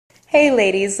Hey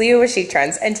ladies, Leo with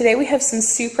ChicTrends, and today we have some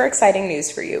super exciting news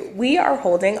for you. We are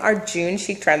holding our June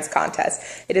ChicTrends contest.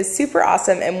 It is super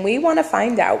awesome and we want to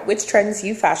find out which trends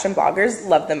you fashion bloggers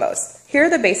love the most. Here are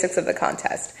the basics of the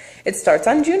contest. It starts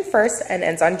on June 1st and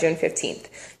ends on June 15th.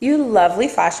 You lovely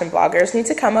fashion bloggers need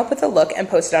to come up with a look and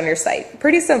post it on your site.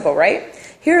 Pretty simple, right?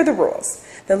 Here are the rules.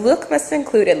 The look must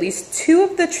include at least 2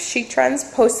 of the chic trends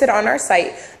posted on our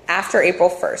site after April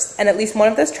 1st, and at least one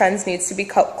of those trends needs to be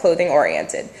clothing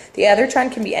oriented. The other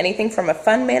trend can be anything from a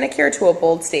fun manicure to a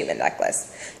bold statement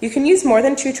necklace. You can use more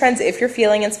than 2 trends if you're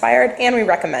feeling inspired, and we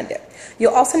recommend it.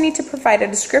 You'll also need to provide a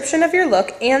description of your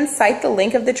look and cite the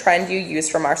link of the trend you use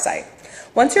from our site.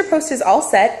 Once your post is all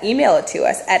set, email it to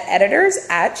us at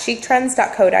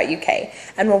editors@chictrends.co.uk,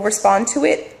 and we'll respond to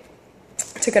it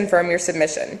to confirm your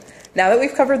submission. Now that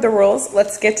we've covered the rules,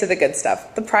 let's get to the good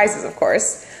stuff, the prizes of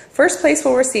course. First place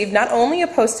will receive not only a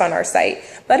post on our site,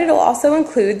 but it'll also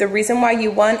include the reason why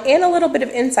you won and a little bit of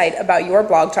insight about your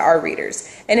blog to our readers.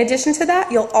 In addition to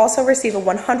that, you'll also receive a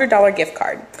 $100 gift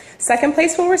card. Second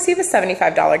place will receive a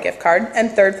 $75 gift card,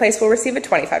 and third place will receive a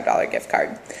 $25 gift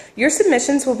card. Your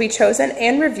submissions will be chosen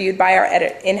and reviewed by our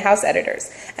in-house editors,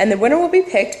 and the winner will be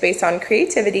picked based on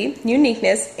creativity,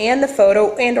 uniqueness, and the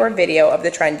photo and/or video of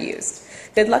the trend used.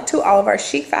 Good luck to all of our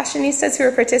chic fashionistas who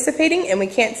are participating, and we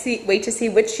can't wait to see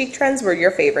which chic trends were your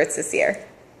favorites this year.